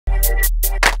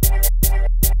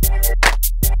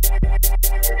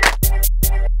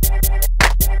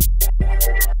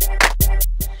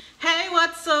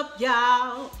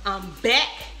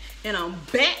and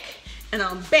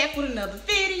I'm back with another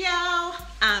video.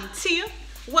 I'm Tia.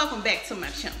 Welcome back to my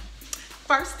channel.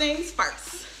 First things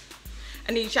first,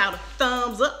 I need y'all to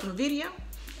thumbs up the video.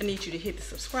 I need you to hit the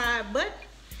subscribe button,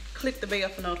 click the bell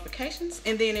for notifications,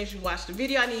 and then as you watch the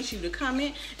video, I need you to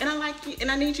comment and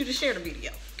I need you to share the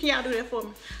video. Can y'all do that for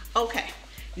me? Okay,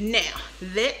 now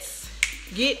let's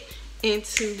get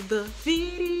into the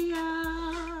video.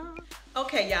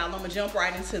 Okay, y'all, I'm gonna jump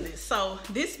right into this. So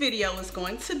this video is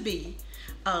going to be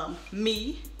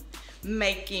me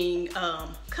making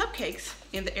cupcakes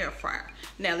in the air fryer.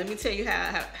 Now let me tell you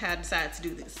how I decided to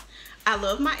do this. I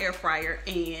love my air fryer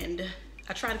and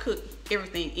I try to cook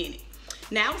everything in it.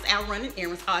 Now I was out running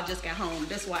errands. I just got home.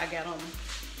 That's why I got on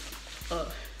a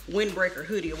windbreaker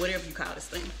hoodie or whatever you call this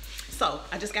thing. So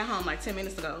I just got home like 10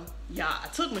 minutes ago. Y'all, I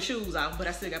took my shoes off, but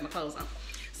I still got my clothes on.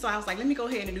 So I was like, let me go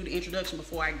ahead and do the introduction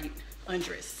before I get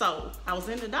undressed. So I was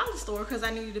in the dollar store because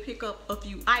I needed to pick up a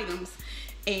few items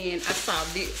and I saw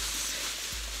this.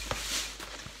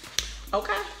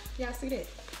 Okay, y'all see that?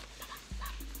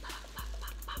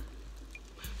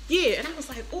 Yeah, and I was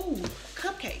like, ooh,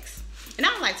 cupcakes. And I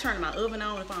don't like turning my oven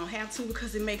on if I don't have to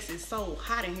because it makes it so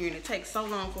hot in here and it takes so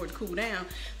long for it to cool down.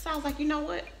 So I was like, you know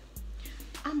what?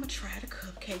 I'm gonna try the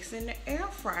cupcakes in the air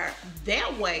fryer.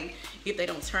 That way, if they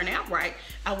don't turn out right,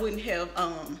 I wouldn't have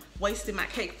wasted my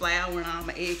cake flour and all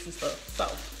my eggs and stuff. So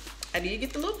I did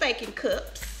get the little baking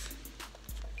cups.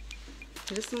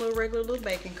 Just some regular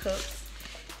baking cups.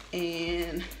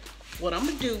 And what I'm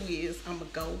gonna do is I'm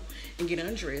gonna go and get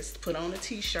undressed, put on a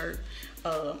t-shirt.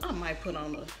 I might put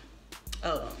on a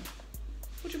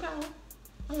what you call it?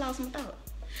 I lost my thought.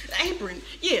 Apron.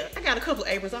 Yeah, I got a couple of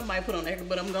aprons. I might put on an apron,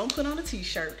 but I'm gonna put on a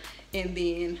t-shirt and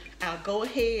then I'll go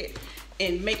ahead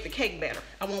and make the cake batter.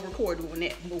 I won't record doing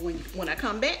that, but when I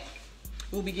come back,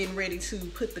 we'll be getting ready to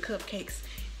put the cupcakes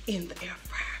in the air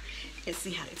fryer and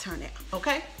see how they turn out.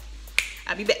 Okay?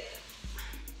 I'll be back.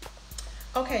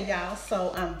 Okay, y'all,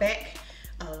 so I'm back.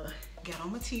 Got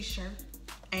on my t-shirt.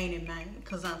 Ain't it, man?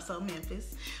 Because I'm so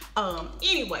Memphis.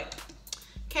 Anyway,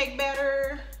 cake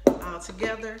batter all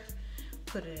together.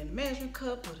 Put it in a measuring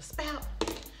cup with a spout.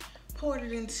 Poured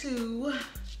it into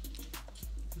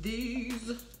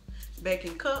these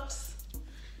baking cups.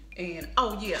 And,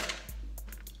 oh yeah,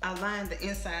 I lined the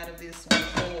inside of this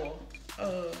with oil.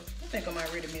 I think I'm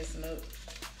already messing up.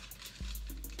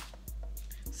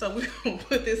 So we're gonna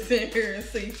put this in here and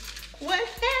see what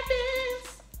happens.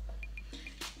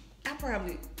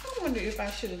 I wonder if I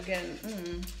should have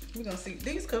gotten, we're gonna see.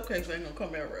 These cupcakes ain't gonna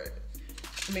come out right.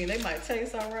 I mean, they might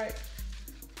taste all right.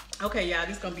 Okay, y'all,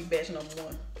 this is gonna be batch number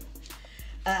 1.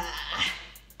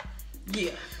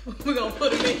 Yeah, we're gonna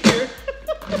put them in here.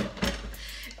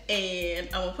 And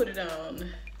I'm gonna put it on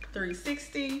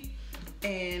 360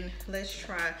 and let's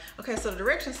try. Okay, so the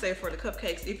directions say for the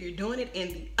cupcakes, if you're doing it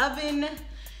in the oven,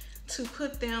 to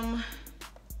put them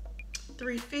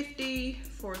 350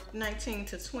 for 19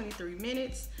 to 23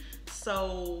 minutes.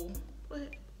 So what?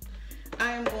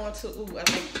 I am going to, I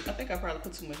think I probably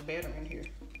put too much batter in here.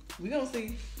 We gonna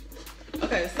see.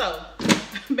 Okay, so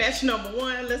batch number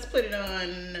 1, let's put it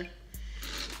on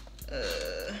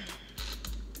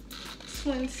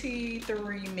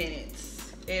 23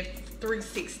 minutes at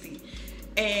 360.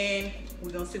 And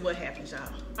we're gonna see what happens,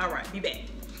 y'all. All right, be back.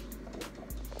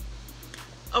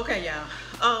 Okay,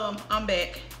 y'all, I'm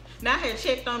back. Now I had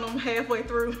checked on them halfway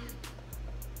through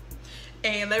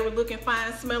and they were looking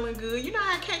fine, smelling good. You know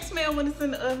how cake smell when it's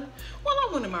in the oven? Well, I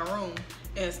went in my room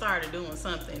and started doing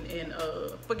something and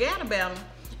forgot about them.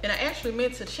 And I actually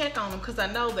meant to check on them because I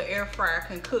know the air fryer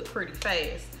can cook pretty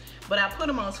fast. But I put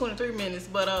them on 23 minutes,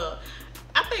 but I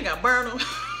think I burned them.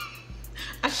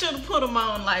 I should have put them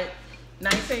on like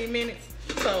 19 minutes.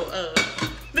 So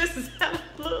this is how it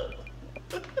look.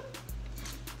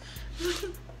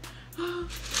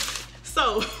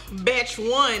 So batch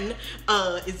 1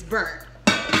 is burnt.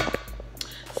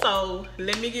 So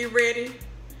let me get ready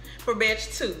for batch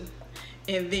 2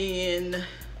 and then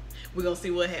we're gonna see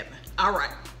what happens. All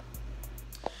right.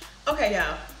 Okay,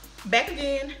 y'all, back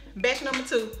again, batch number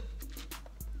 2.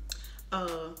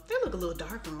 They look a little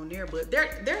darker on there, but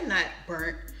they're not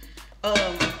burnt.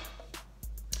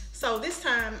 So this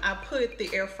time I put the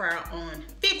air fryer on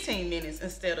 15 minutes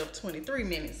instead of 23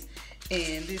 minutes.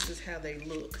 And this is how they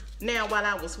look. Now, while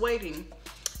I was waiting,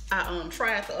 I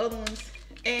tried the other ones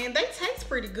and they taste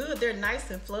pretty good. They're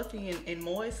nice and fluffy and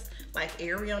moist, like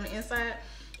airy on the inside.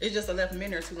 It's just I left them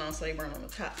in there too long so they burn on the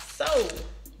top. So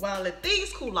while I let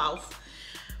these cool off,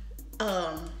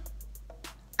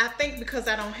 I think because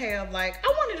I don't have like,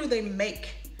 I wonder do they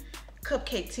make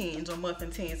cupcake tins or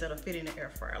muffin tins that'll fit in the air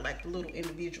fryer, like the little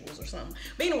individuals or something.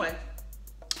 But anyway,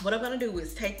 what I'm gonna do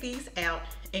is take these out,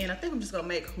 and I think I'm just gonna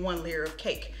make one layer of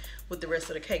cake with the rest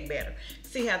of the cake batter.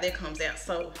 See how that comes out.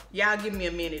 So y'all give me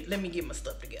a minute. Let me get my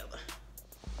stuff together.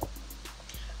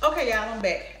 Okay, y'all, I'm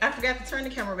back. I forgot to turn the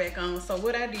camera back on. So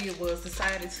what I did was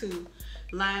decided to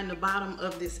line the bottom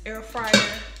of this air fryer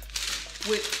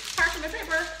with parchment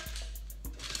paper.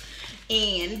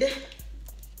 And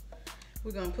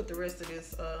we're gonna put the rest of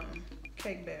this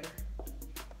cake batter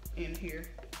in here.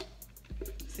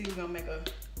 See, we're gonna make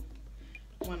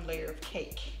one layer of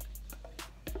cake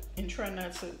and try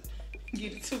not to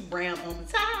get it too brown on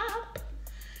the top.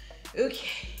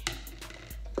 Okay,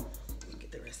 let me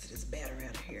get the rest of this batter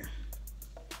out of here.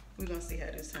 We're gonna see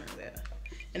how this turns out.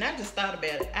 And I just thought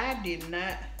about it. I did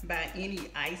not buy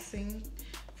any icing,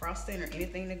 frosting, or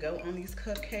anything to go on these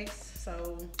cupcakes,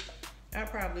 so I'll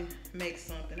probably make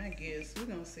something, I guess. We're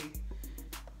gonna see.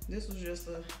 This was just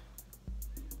a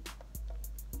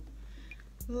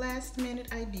last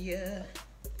minute idea,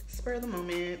 spur of the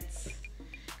moment,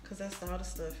 because I saw the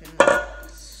stuff in the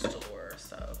store.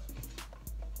 So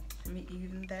let me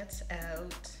even that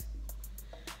out.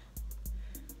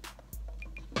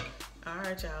 All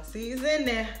right, y'all, see, it's in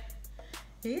there.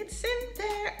 It's in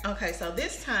there. Okay, so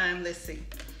this time, let's see.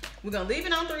 We're gonna leave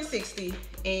it on 360,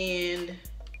 and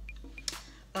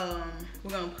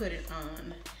we're gonna put it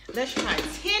on, let's try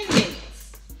 10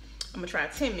 minutes. I'm gonna try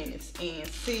 10 minutes and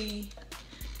see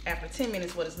after 10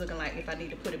 minutes what it's looking like, if I need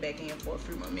to put it back in for a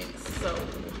few more minutes. So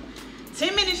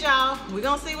 10 minutes, y'all. We're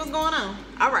gonna see what's going on.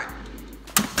 All right.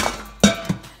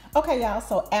 Okay, y'all,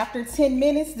 so after 10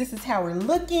 minutes, this is how we're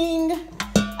looking.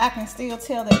 I can still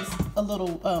tell that it's a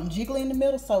little jiggly in the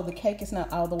middle, so the cake is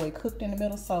not all the way cooked in the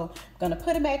middle. So I'm gonna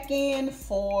put it back in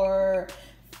for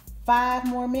 5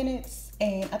 more minutes,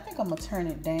 and I think I'm gonna turn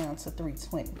it down to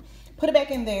 320. Put it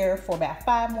back in there for about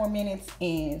 5 more minutes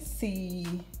and see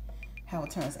how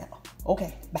it turns out.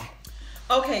 Okay, bye.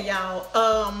 Okay, y'all,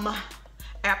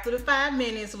 after the 5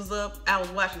 minutes was up, I was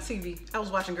watching TV. I was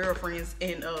watching Girlfriends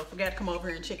and forgot to come over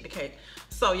here and check the cake.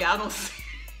 So y'all gonna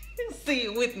see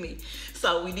it with me.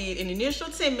 So we did an initial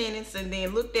 10 minutes and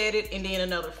then looked at it, and then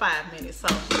another 5 minutes. So,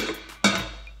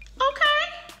 okay,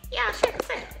 y'all check us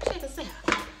out, check us out.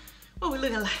 What we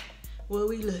looking like? What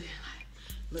we looking like?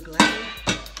 Look like,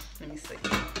 let me see.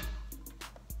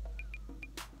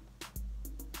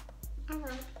 All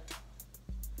right.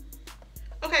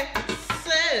 Okay,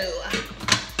 so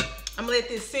I'm gonna let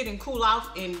this sit and cool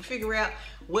off and figure out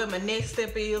what my next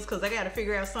step is, because I gotta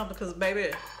figure out something, because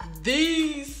baby,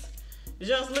 these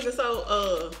just looking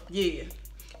so, yeah,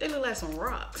 they look like some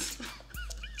rocks.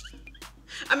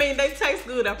 I mean, they taste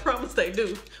good, I promise they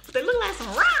do, but they look like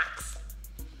some rocks.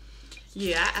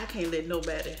 Yeah, I can't let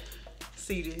nobody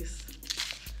see this.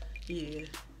 Yeah,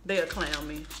 they'll clown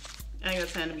me. I ain't got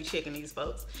time to be checking these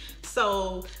folks.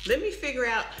 So let me figure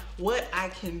out what I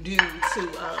can do to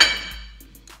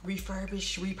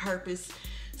repurpose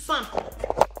something.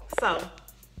 So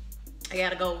I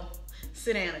gotta go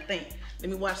sit down and think. Let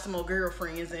me watch some more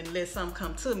Girlfriends and let something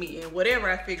come to me, and whatever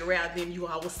I figure out, then you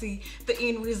all will see the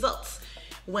end results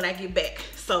when I get back.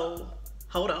 So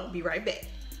hold on, be right back.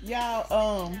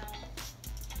 Y'all,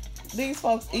 these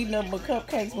folks eating up my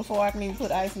cupcakes before I can even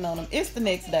put icing on them. It's the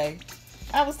next day.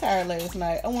 I was tired last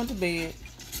night. I went to bed.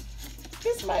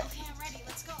 It's like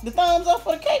the thumbs up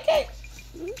for the cake.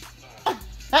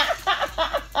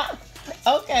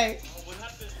 Okay.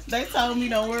 They told me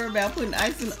don't worry about putting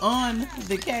icing on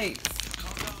the cakes,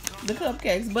 the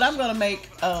cupcakes. But I'm gonna make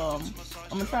I'm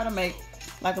gonna try to make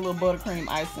like a little buttercream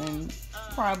icing.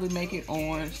 Probably make it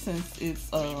orange since it's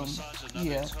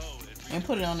yeah, and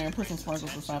put it on there and put some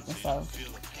sprinkles or something. So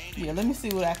yeah, let me see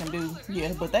what I can do.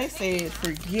 Yeah, but they said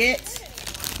forget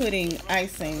putting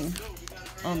icing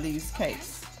on these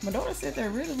cakes. My daughter said they're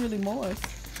really, really moist.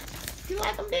 You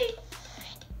like them, D?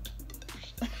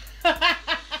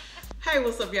 Hey,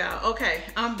 what's up, y'all? Okay,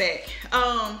 I'm back.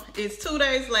 It's 2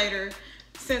 days later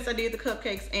since I did the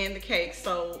cupcakes and the cake.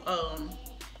 So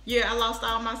yeah, I lost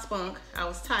all my spunk. I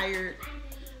was tired.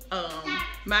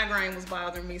 Migraine was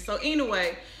bothering me. So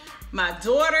anyway, my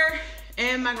daughter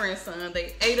and my grandson,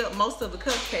 they ate up most of the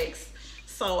cupcakes.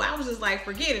 So I was just like,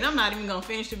 forget it. I'm not even gonna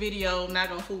finish the video. I'm not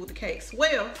gonna fool with the cakes.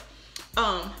 Well,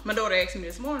 my daughter asked me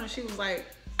this morning. She was like,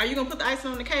 are you gonna put the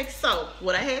icing on the cake? So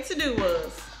what I had to do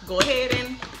was go ahead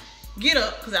and get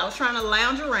up, because I was trying to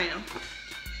lounge around.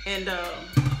 And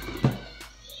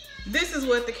this is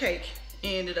what the cake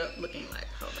ended up looking like.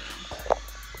 Hold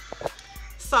on.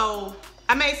 So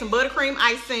I made some buttercream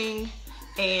icing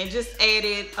and just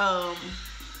added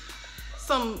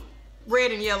some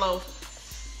red and yellow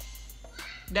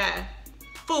dye,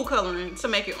 food coloring, to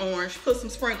make it orange. Put some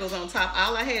sprinkles on top.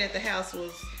 All I had at the house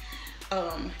was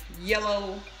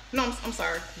yellow, no, I'm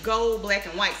sorry, gold, black,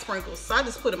 and white sprinkles. So I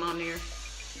just put them on there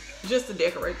just to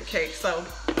decorate the cake. So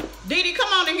Didi,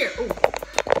 come on in here. Ooh.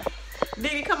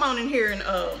 Didi, come on in here and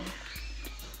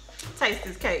taste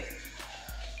this cake.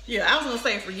 Yeah, I was gonna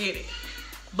say forget it,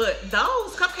 but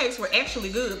those cupcakes were actually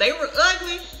good. They were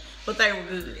ugly, but they were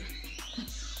good.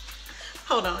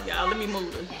 Hold on, y'all. Let me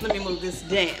move this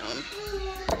down.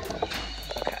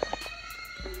 Okay.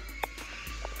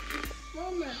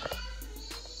 Mama.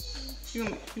 You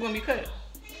want me to cut it?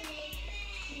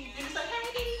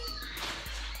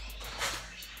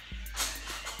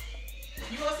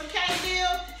 You want some cake,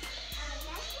 Bill?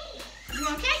 You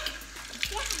want cake?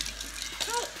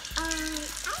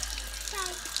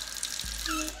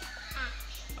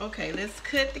 Okay, let's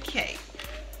cut the cake.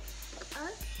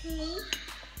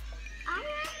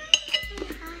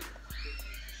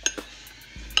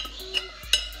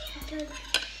 Okay.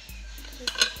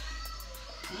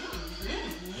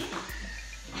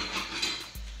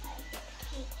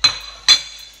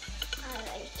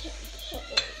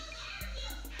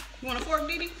 You want a fork,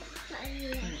 Didi?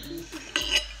 You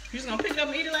just gonna pick it up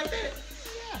and eat it like that?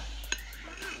 Yeah.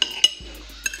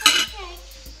 Okay.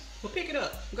 Well, pick it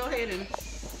up. Go ahead and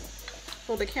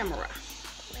for the camera.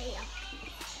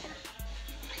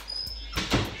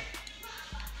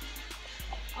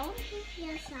 Oh,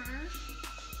 yes,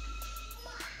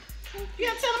 You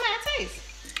gotta tell them how it tastes.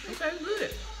 Okay,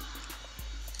 good.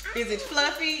 Is it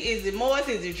fluffy? Is it moist?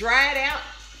 Is it dried out?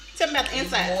 Tell me about the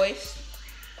inside. It's moist.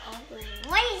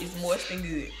 Wait. It's moist and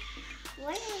good.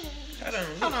 Wait.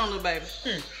 Hold on, little baby.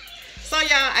 So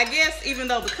y'all, I guess even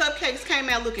though the cupcakes came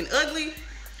out looking ugly,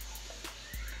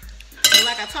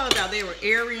 like I told y'all, they were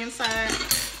airy inside.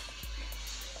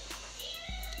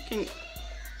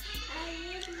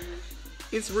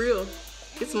 It's real.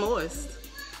 It's moist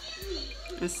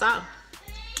and soft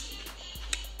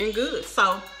and good.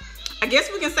 So I guess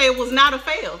we can say it was not a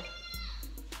fail.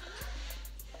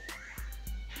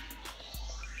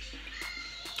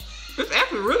 It's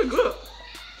actually really good.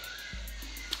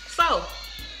 So,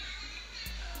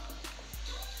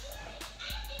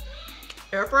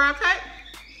 air fryer cake.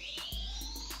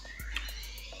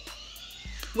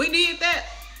 We did that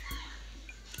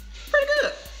pretty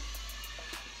good.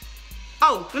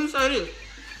 Oh, let me say this.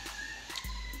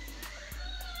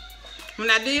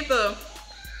 When I did the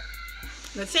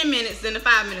 10 minutes, then the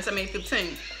 5 minutes, I made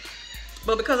 15.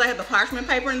 But because I had the parchment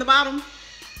paper in the bottom,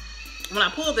 when I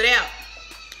pulled it out,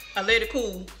 I let it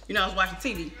cool. You know, I was watching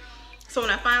TV. So when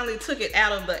I finally took it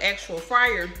out of the actual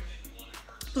fryer,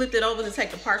 flipped it over to take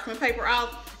the parchment paper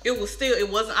off, it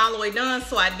wasn't all the way done.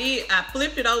 So I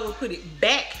flipped it over, put it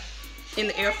back in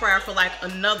the air fryer for like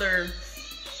another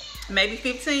maybe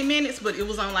 15 minutes, but it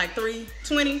was on like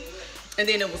 320, and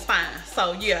then it was fine.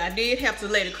 So yeah, I did have to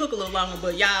let it cook a little longer,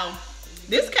 but y'all,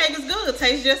 this cake is good. It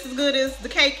tastes just as good as the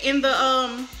cake in the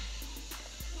oven.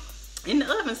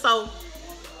 So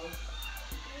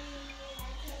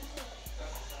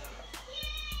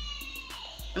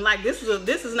and like this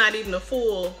is not even a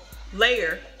full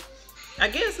layer. I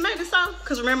guess maybe so,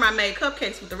 because remember I made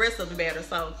cupcakes with the rest of the batter.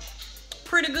 So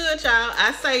pretty good, y'all.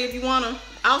 I say if you want an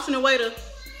alternate way to,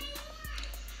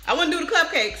 I wouldn't do the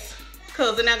cupcakes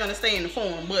because they're not gonna stay in the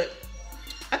form, but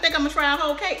I think I'm gonna try a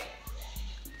whole cake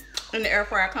in the air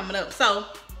fryer coming up. So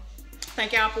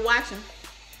thank y'all for watching.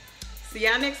 See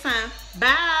y'all next time.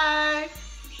 Bye.